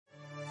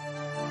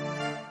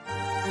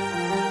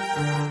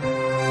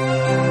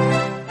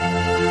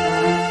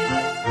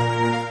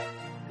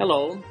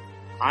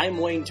I'm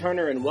Wayne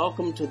Turner, and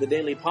welcome to the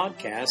daily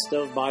podcast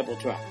of Bible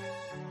Track.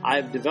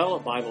 I've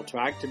developed Bible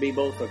Track to be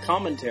both a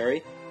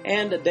commentary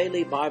and a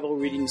daily Bible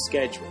reading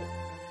schedule.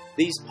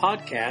 These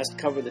podcasts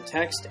cover the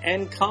text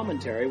and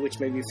commentary,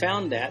 which may be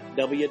found at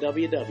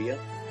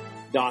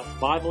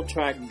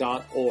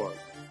www.bibletrack.org.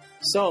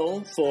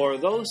 So, for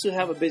those who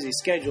have a busy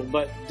schedule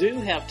but do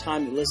have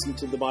time to listen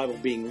to the Bible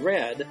being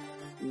read,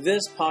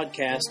 this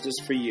podcast is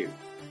for you.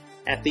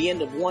 At the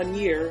end of 1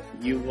 year,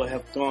 you will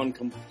have gone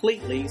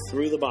completely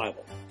through the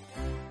Bible.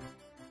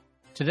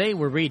 Today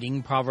we're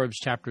reading Proverbs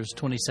chapters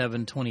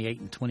 27, 28,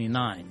 and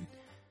 29.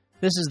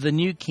 This is the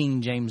New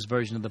King James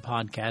Version of the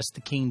podcast.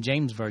 The King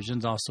James Version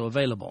is also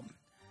available.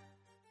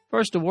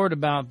 First, a word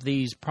about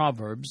these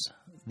Proverbs,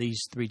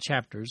 these 3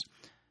 chapters.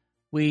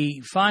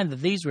 We find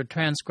that these were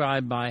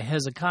transcribed by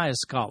Hezekiah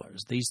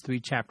scholars. These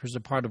 3 chapters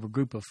are part of a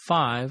group of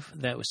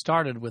 5 that was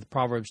started with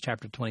Proverbs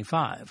chapter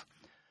 25.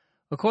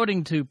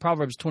 According to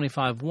Proverbs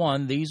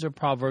 25:1, these are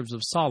Proverbs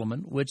of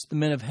Solomon, which the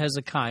men of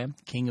Hezekiah,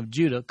 king of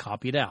Judah,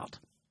 copied out.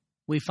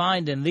 We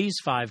find in these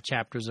 5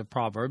 chapters of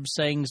Proverbs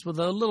sayings with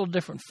a little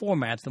different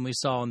format than we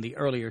saw in the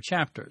earlier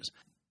chapters.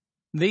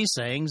 These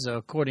sayings,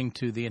 according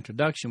to the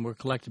introduction, were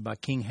collected by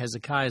King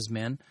Hezekiah's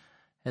men.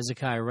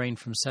 Hezekiah reigned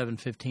from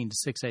 715 to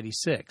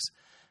 686.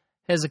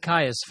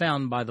 Hezekiah is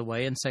found, by the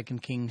way, in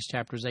 2 Kings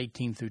chapters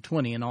 18 through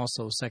 20 and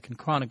also 2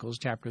 Chronicles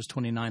chapters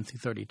 29 through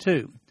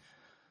 32.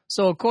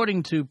 So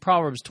according to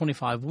Proverbs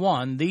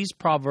 25:1, these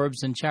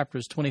Proverbs in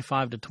chapters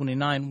 25 to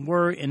 29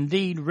 were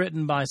indeed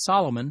written by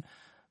Solomon,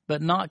 but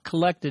not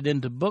collected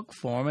into book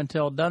form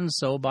until done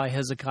so by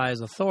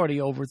Hezekiah's authority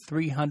over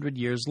 300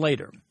 years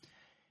later.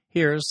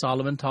 Here,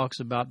 Solomon talks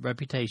about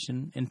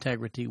reputation,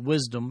 integrity,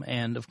 wisdom,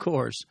 and, of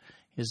course,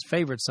 his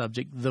favorite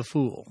subject, the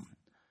fool.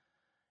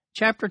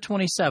 Chapter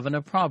 27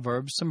 of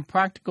Proverbs, some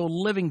practical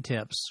living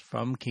tips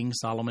from King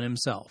Solomon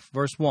himself.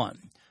 Verse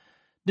 1,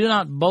 "Do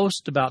not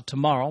boast about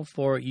tomorrow,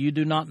 for you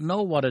do not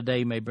know what a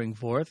day may bring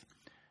forth.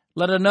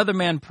 Let another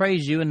man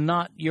praise you, and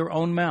not your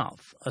own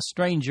mouth, a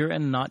stranger,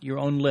 and not your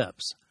own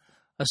lips.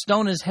 A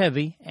stone is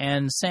heavy,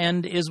 and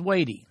sand is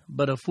weighty,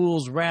 but a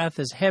fool's wrath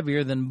is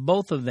heavier than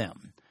both of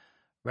them.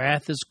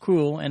 Wrath is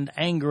cruel, and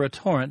anger a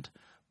torrent,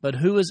 but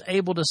who is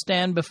able to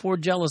stand before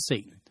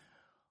jealousy?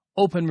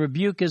 Open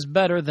rebuke is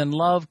better than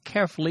love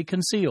carefully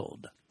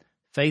concealed.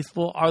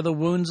 Faithful are the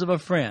wounds of a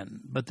friend,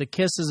 but the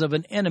kisses of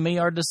an enemy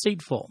are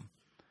deceitful.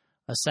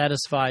 A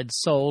satisfied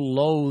soul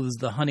loathes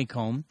the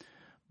honeycomb,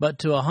 but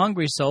to a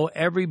hungry soul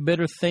every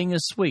bitter thing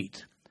is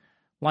sweet.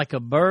 Like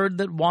a bird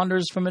that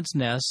wanders from its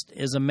nest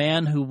is a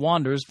man who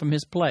wanders from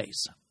his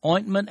place.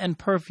 Ointment and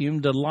perfume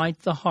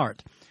delight the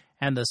heart,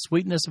 and the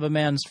sweetness of a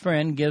man's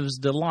friend gives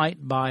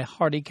delight by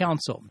hearty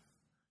counsel.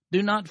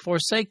 Do not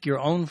forsake your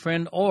own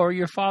friend or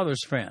your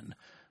father's friend,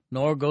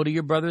 nor go to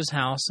your brother's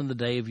house in the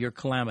day of your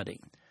calamity.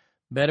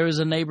 Better is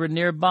a neighbor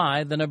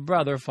nearby than a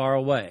brother far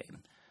away.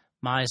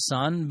 My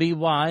son, be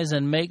wise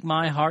and make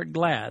my heart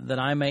glad, that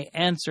I may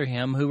answer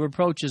him who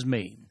reproaches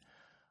me.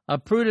 A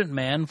prudent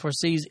man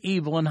foresees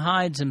evil and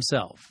hides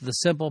himself. The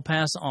simple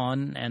pass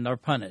on and are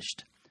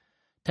punished.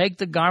 Take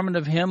the garment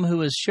of him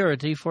who is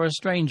surety for a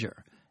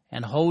stranger,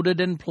 and hold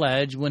it in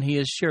pledge when he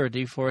is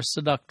surety for a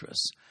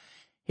seductress.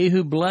 He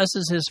who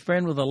blesses his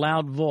friend with a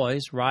loud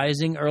voice,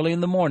 rising early in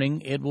the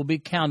morning, it will be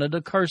counted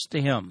a curse to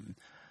him.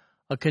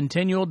 A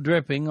continual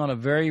dripping on a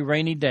very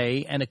rainy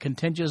day and a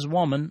contentious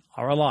woman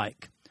are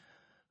alike.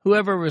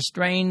 Whoever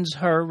restrains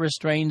her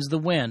restrains the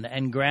wind,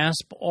 and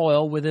grasps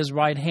oil with his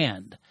right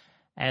hand.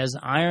 As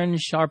iron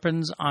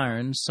sharpens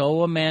iron,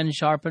 so a man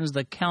sharpens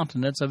the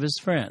countenance of his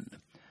friend.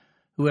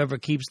 Whoever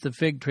keeps the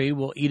fig tree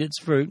will eat its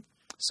fruit,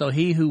 so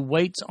he who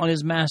waits on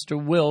his master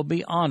will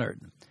be honored.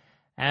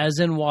 As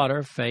in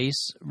water,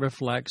 face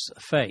reflects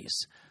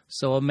face,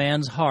 so a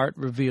man's heart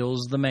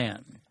reveals the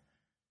man.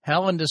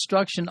 Hell and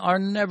destruction are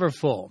never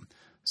full,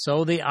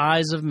 so the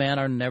eyes of man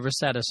are never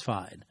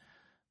satisfied.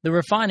 The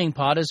refining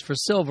pot is for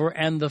silver,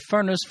 and the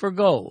furnace for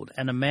gold,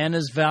 and a man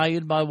is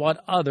valued by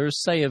what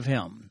others say of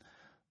him.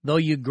 Though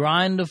you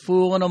grind a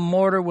fool in a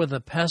mortar with a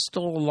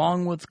pestle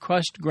along with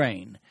crushed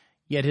grain,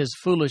 yet his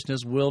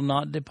foolishness will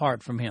not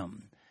depart from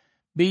him.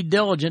 Be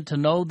diligent to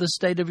know the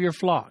state of your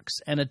flocks,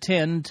 and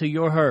attend to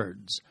your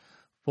herds.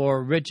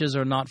 For riches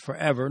are not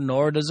forever,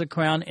 nor does a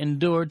crown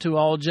endure to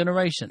all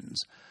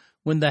generations.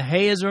 When the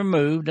hay is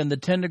removed, and the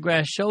tender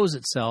grass shows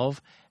itself,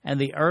 and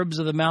the herbs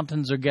of the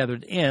mountains are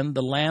gathered in,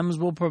 the lambs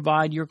will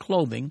provide your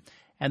clothing,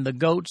 and the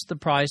goats the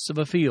price of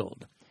a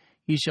field.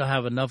 You shall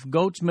have enough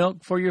goat's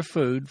milk for your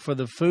food, for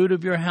the food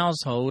of your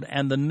household,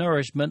 and the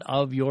nourishment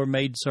of your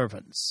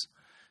maidservants."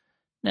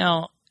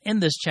 Now, in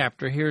this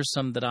chapter, here's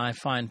some that I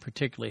find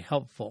particularly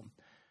helpful.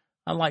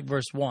 I like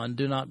verse 1,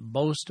 "Do not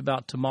boast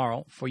about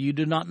tomorrow, for you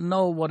do not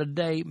know what a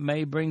day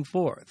may bring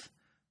forth."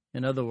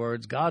 In other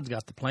words, God's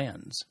got the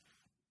plans.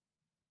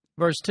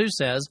 Verse 2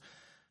 says,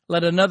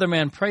 "Let another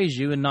man praise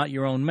you and not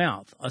your own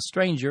mouth, a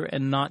stranger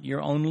and not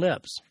your own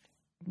lips."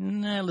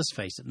 Let's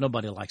face it,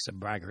 nobody likes a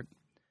braggart.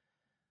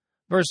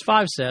 Verse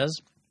 5 says,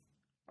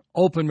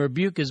 "Open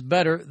rebuke is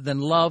better than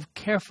love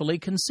carefully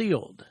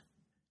concealed."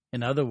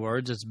 In other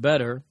words, it's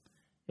better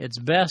It's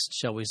best,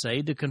 shall we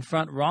say, to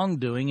confront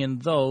wrongdoing in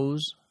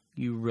those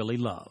you really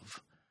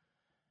love.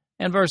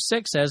 And verse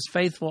 6 says,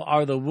 "Faithful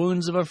are the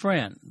wounds of a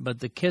friend, but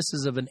the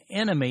kisses of an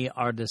enemy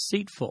are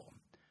deceitful."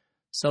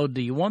 So do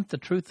you want the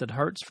truth that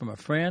hurts from a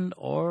friend,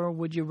 or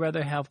would you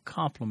rather have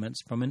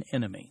compliments from an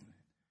enemy?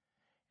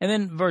 And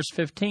then verse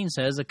 15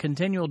 says, "A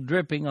continual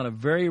dripping on a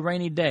very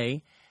rainy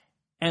day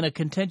and a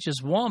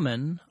contentious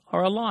woman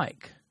are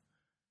alike."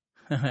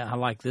 I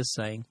like this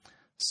saying.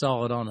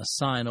 Saw it on a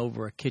sign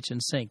over a kitchen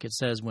sink. It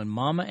says, "When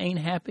mama ain't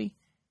happy,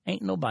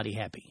 ain't nobody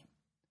happy."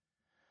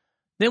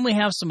 Then we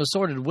have some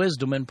assorted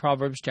wisdom in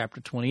Proverbs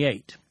chapter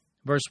 28.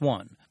 Verse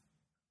 1,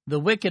 "The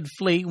wicked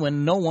flee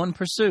when no one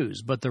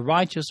pursues, but the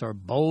righteous are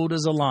bold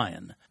as a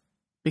lion.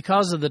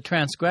 Because of the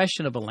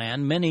transgression of a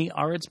land, many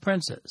are its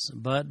princes,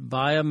 but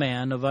by a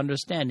man of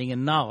understanding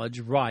and knowledge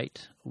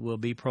right will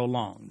be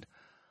prolonged.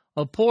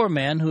 A poor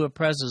man who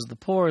oppresses the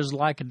poor is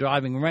like a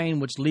driving rain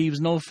which leaves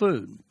no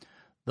food.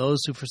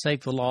 Those who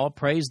forsake the law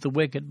praise the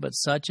wicked, but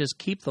such as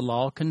keep the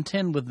law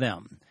contend with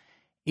them.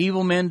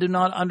 Evil men do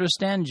not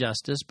understand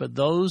justice, but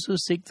those who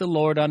seek the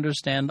Lord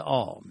understand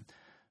all.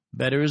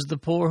 Better is the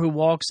poor who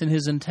walks in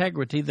his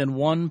integrity than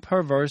one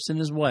perverse in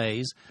his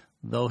ways,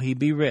 though he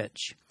be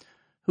rich.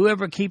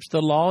 Whoever keeps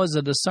the law is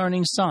a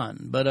discerning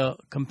son, but a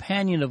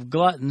companion of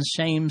gluttons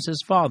shames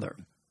his father.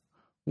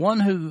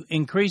 One who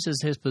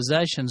increases his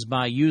possessions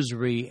by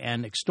usury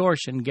and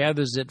extortion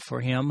gathers it for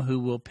him who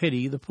will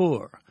pity the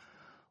poor.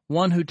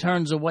 One who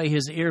turns away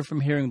his ear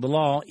from hearing the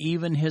law,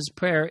 even his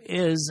prayer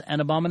is an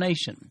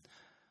abomination.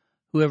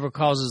 Whoever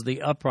causes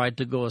the upright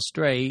to go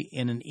astray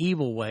in an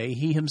evil way,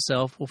 he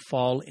himself will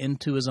fall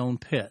into his own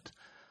pit.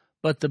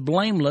 But the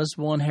blameless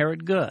will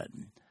inherit good.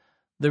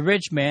 The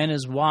rich man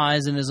is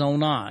wise in his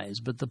own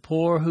eyes, but the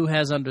poor who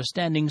has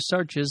understanding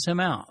searches him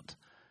out.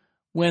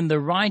 When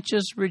the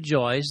righteous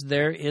rejoice,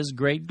 there is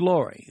great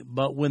glory,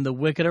 but when the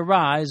wicked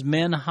arise,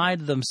 men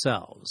hide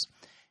themselves.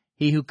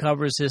 He who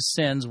covers his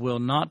sins will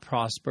not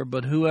prosper,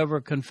 but whoever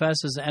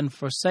confesses and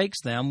forsakes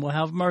them will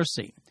have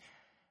mercy.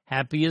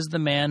 Happy is the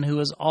man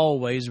who is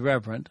always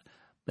reverent,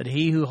 but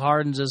he who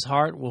hardens his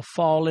heart will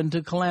fall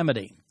into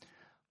calamity.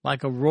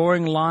 Like a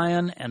roaring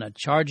lion and a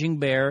charging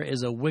bear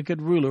is a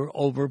wicked ruler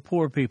over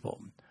poor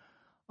people.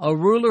 A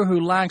ruler who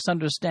lacks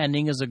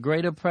understanding is a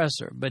great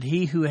oppressor, but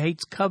he who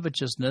hates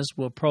covetousness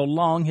will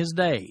prolong his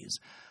days.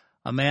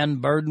 A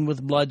man burdened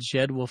with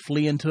bloodshed will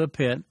flee into a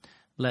pit.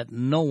 Let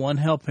no one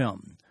help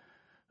him.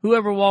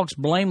 Whoever walks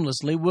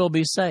blamelessly will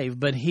be saved,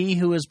 but he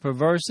who is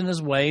perverse in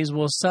his ways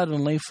will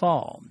suddenly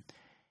fall.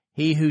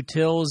 He who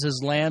tills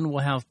his land will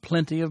have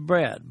plenty of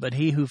bread, but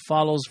he who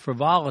follows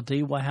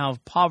frivolity will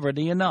have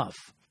poverty enough.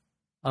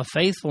 A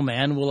faithful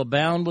man will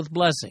abound with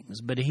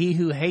blessings, but he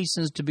who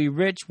hastens to be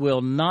rich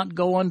will not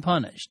go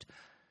unpunished.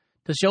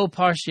 To show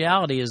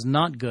partiality is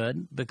not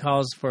good,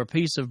 because for a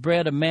piece of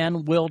bread a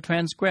man will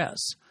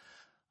transgress.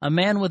 A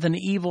man with an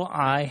evil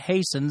eye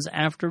hastens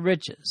after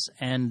riches,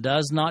 and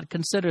does not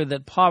consider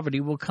that poverty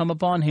will come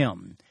upon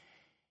him.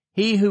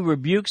 He who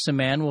rebukes a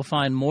man will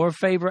find more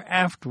favor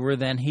afterward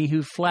than he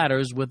who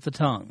flatters with the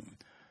tongue.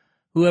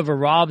 Whoever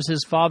robs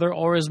his father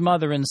or his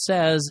mother and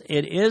says,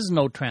 "It is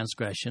no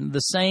transgression," the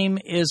same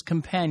is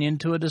companion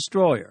to a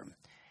destroyer.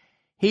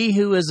 He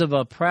who is of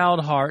a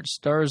proud heart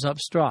stirs up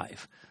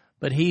strife,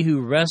 but he who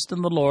rests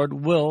in the Lord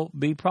will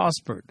be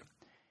prospered.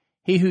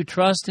 He who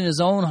trusts in his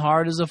own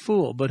heart is a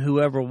fool, but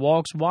whoever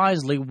walks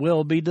wisely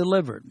will be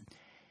delivered.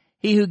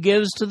 He who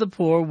gives to the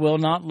poor will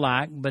not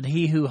lack, but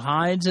he who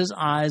hides his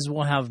eyes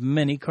will have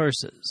many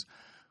curses.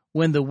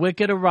 When the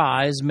wicked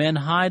arise, men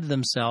hide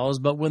themselves,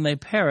 but when they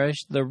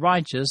perish, the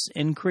righteous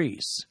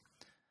increase.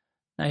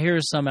 Now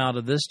here's some out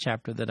of this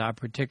chapter that I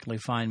particularly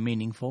find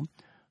meaningful.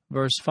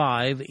 Verse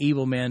 5,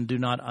 "Evil men do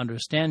not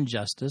understand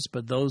justice,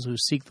 but those who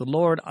seek the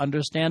Lord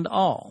understand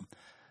all."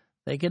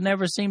 They can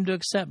never seem to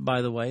accept,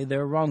 by the way,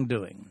 their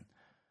wrongdoing.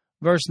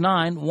 Verse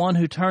 9, "One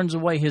who turns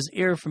away his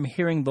ear from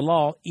hearing the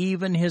law,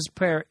 even his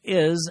prayer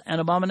is an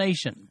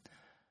abomination."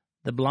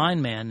 The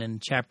blind man in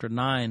chapter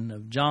 9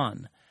 of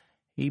John,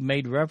 he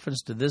made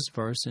reference to this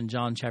verse in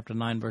John chapter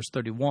 9, verse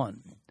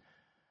 31.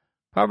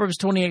 Proverbs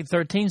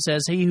 28:13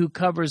 says, "He who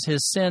covers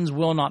his sins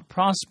will not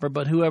prosper,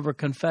 but whoever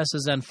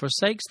confesses and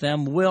forsakes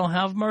them will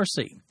have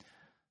mercy."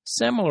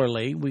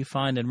 Similarly, we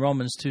find in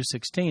Romans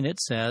 2:16, it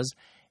says,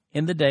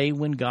 "In the day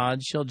when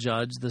God shall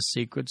judge the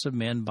secrets of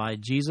men by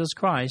Jesus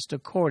Christ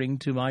according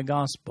to my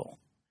gospel."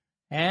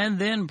 And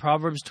then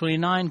Proverbs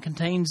 29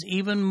 contains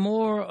even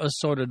more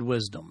assorted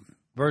wisdom.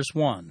 Verse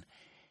 1,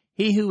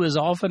 "He who is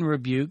often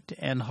rebuked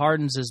and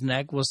hardens his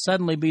neck will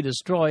suddenly be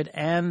destroyed,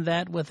 and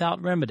that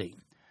without remedy.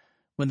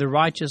 When the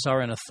righteous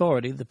are in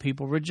authority, the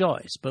people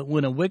rejoice, but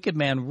when a wicked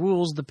man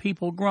rules, the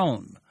people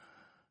groan.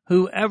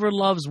 Whoever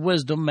loves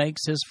wisdom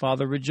makes his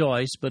father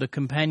rejoice, but a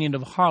companion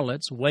of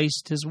harlots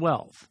wastes his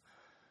wealth.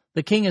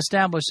 The king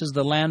establishes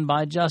the land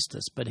by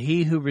justice, but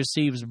he who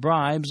receives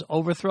bribes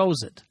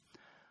overthrows it.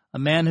 A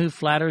man who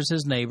flatters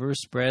his neighbor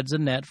spreads a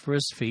net for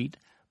his feet.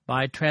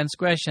 By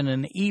transgression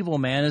an evil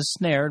man is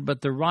snared,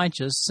 but the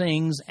righteous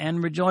sings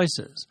and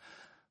rejoices.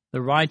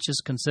 The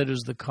righteous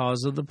considers the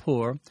cause of the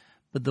poor,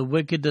 but the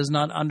wicked does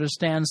not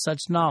understand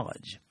such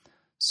knowledge.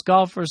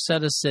 Scoffers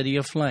set a city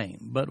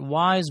aflame, but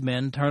wise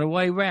men turn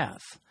away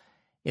wrath.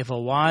 If a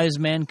wise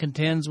man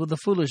contends with a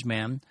foolish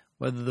man,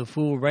 whether the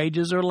fool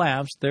rages or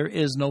laughs, there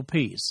is no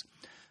peace.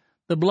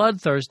 The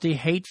bloodthirsty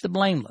hate the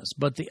blameless,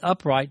 but the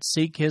upright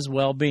seek his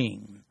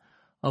well-being.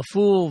 A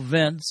fool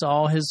vents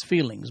all his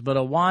feelings, but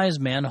a wise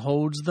man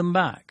holds them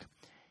back.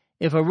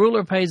 If a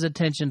ruler pays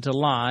attention to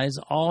lies,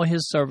 all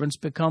his servants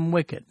become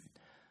wicked.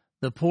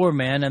 The poor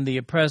man and the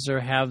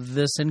oppressor have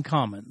this in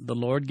common: the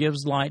Lord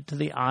gives light to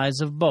the eyes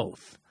of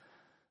both.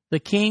 The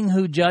king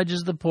who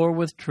judges the poor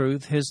with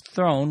truth, his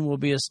throne will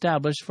be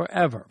established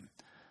forever.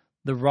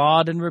 The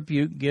rod and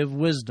rebuke give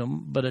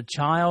wisdom, but a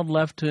child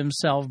left to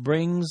himself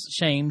brings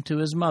shame to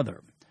his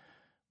mother.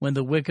 When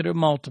the wicked are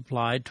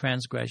multiplied,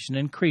 transgression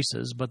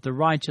increases, but the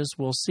righteous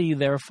will see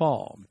their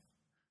fall.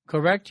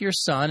 Correct your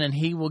son, and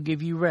he will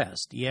give you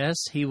rest. Yes,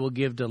 he will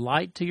give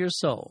delight to your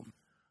soul.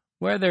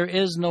 Where there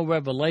is no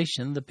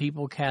revelation, the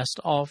people cast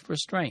off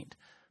restraint,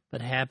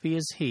 but happy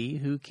is he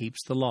who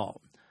keeps the law.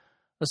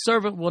 A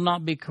servant will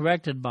not be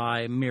corrected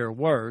by mere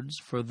words,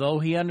 for though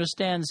he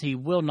understands, he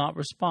will not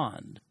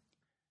respond.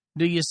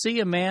 Do you see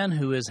a man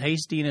who is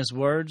hasty in his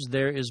words?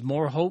 There is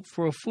more hope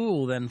for a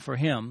fool than for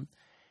him.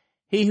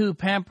 He who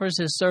pampers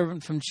his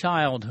servant from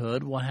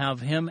childhood will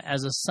have him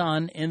as a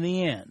son in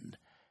the end.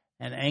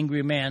 An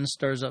angry man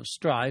stirs up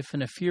strife,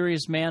 and a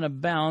furious man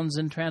abounds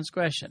in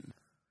transgression.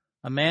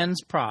 A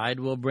man's pride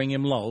will bring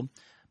him low,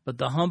 but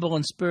the humble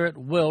in spirit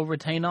will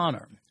retain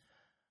honor.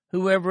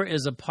 Whoever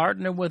is a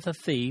partner with a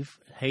thief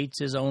hates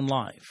his own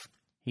life.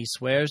 He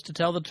swears to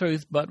tell the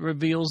truth, but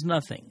reveals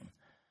nothing.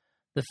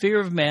 The fear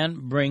of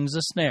man brings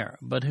a snare,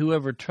 but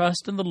whoever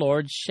trusts in the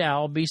Lord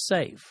shall be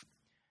safe.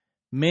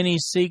 Many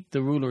seek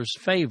the ruler's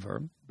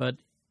favor, but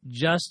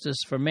justice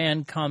for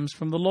man comes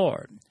from the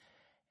Lord.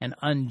 An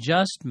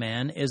unjust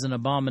man is an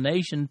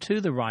abomination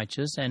to the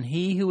righteous, and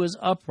he who is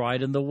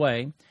upright in the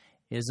way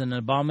is an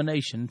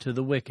abomination to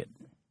the wicked.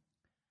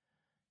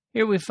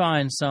 Here we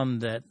find some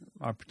that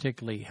are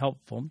particularly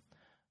helpful.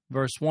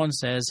 Verse 1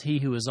 says, "He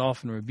who is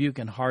often rebuked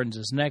and hardens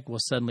his neck will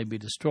suddenly be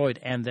destroyed,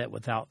 and that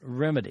without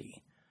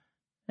remedy."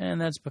 And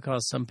that's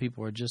because some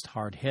people are just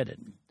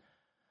hard-headed.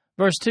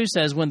 Verse 2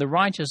 says, "When the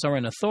righteous are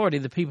in authority,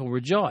 the people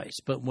rejoice,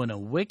 but when a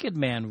wicked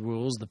man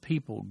rules, the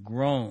people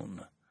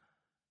groan."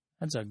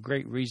 That's a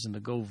great reason to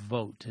go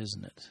vote,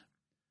 isn't it?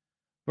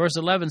 Verse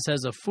 11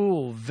 says, "A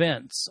fool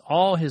vents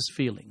all his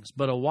feelings,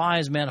 but a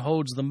wise man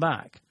holds them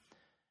back."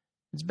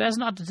 It's best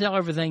not to tell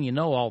everything you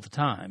know all the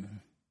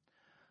time.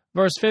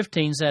 Verse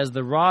 15 says,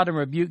 "The rod and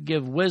rebuke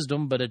give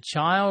wisdom, but a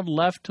child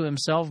left to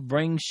himself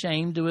brings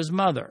shame to his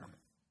mother,"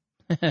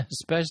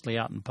 especially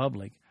out in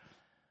public.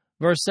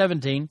 Verse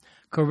 17,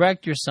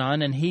 "Correct your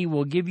son, and he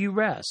will give you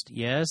rest.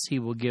 Yes, he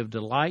will give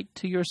delight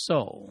to your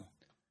soul."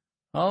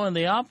 Oh, and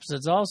the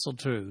opposite's also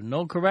true.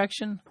 No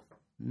correction,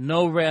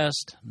 no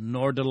rest,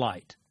 nor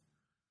delight.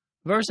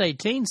 Verse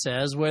 18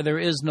 says, "Where there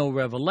is no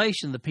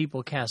revelation, the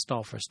people cast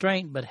off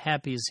restraint, but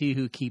happy is he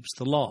who keeps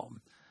the law."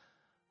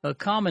 A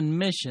common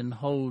mission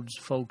holds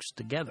folks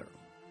together.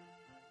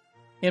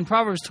 In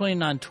Proverbs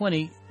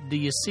 29:20, do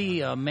you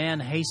see a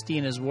man hasty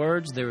in his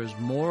words? There is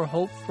more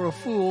hope for a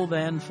fool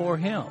than for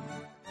him.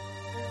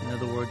 In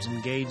other words,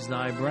 engage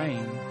thy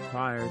brain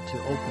prior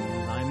to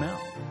opening thy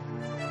mouth.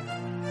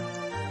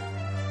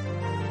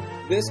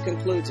 This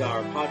concludes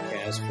our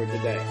podcast for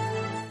today.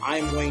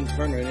 I'm Wayne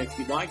Turner, and if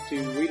you'd like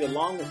to read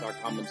along with our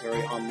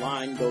commentary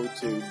online, go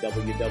to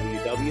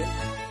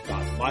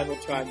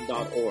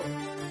www.bibletrack.org.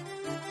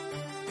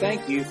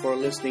 Thank you for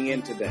listening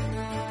in today.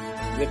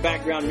 The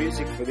background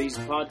music for these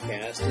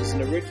podcasts is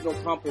an original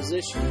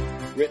composition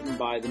written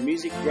by the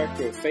music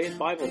director of Faith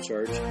Bible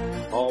Church,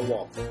 Paul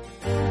Walker.